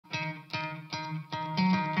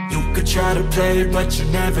could try to play, but you're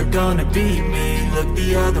never gonna beat me. Look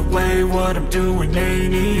the other way, what I'm doing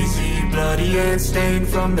ain't easy. Bloody hands stained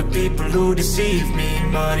from the people who deceive me.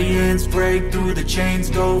 Muddy hands break through the chains,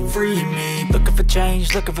 go free me. Looking for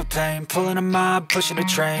change, looking for pain, pulling a mob, pushing a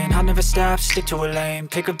train. I'll never stop, stick to a lane,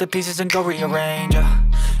 pick up the pieces and go rearrange.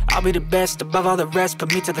 I'll be the best above all the rest,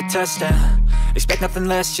 put me to the test and expect nothing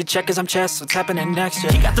less, your check is I'm chess, what's happening next,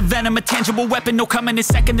 yeah. He got the venom, a tangible weapon, no coming in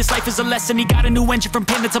second. This life is a lesson, he got a new engine from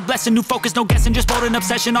pain, it's a blessing. New focus, no guessing, just bold and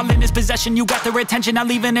obsession, all in his possession. You got their attention, I'll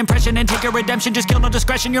leave an impression and take a redemption. Just kill, no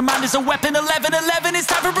discretion, your mind is a weapon. 11-11, it's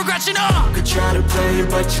time for progression, You could try to play,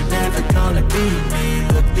 but you're never gonna beat me.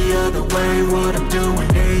 Look the other way, what I'm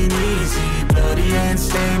doing ain't easy. Bloody hands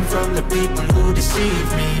stained from the people who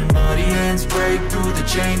deceive me. Muddy hands break through the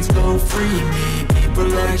chains, go free me. People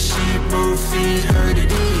like sheep move feet, hurt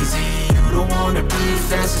it easy. You don't wanna be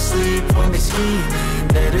fast asleep when they scheming.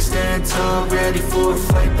 Better stand tall, ready for a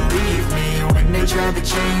fight, believe me. When they try the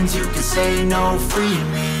chains, you can say no, free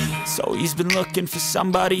me. So he's been looking for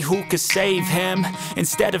somebody who could save him,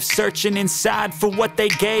 instead of searching inside for what they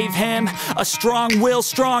gave him. A strong will,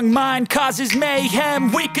 strong mind causes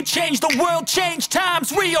mayhem. We could change the world, change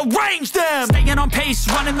times, rearrange them. Staying on pace,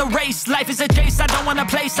 running the race. Life is a chase, I don't want a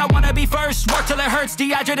place, I wanna be first. Work till it hurts,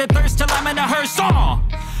 dehydrated thirst till I'm in a hearse.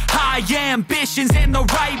 High ambitions and the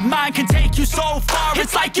right mind can take you so far.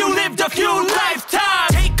 It's like you lived a few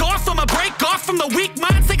lifetimes. Take off, I'ma break off from the weak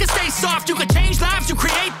minds. They can stay soft, you can change lives, you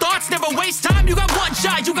create thoughts, never waste time. You got one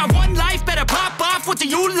shot, you got one life, better pop off. What do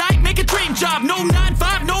you like? Make a dream job. No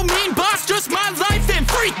 9-5, no mean boss, just my life and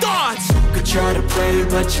free thoughts. You could try to play,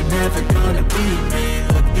 but you're never gonna beat me.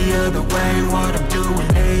 Look the other way, what I'm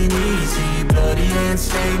doing ain't easy. Bloody hands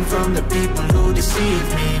stained from the people who deceive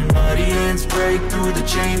me. Muddy hands break through the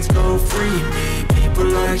chains, go free me. People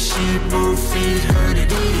like sheep move feet, hurt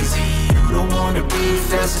it easy. You don't wanna be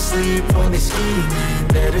fast asleep when they scheming.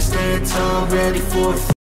 Better stand tall, ready for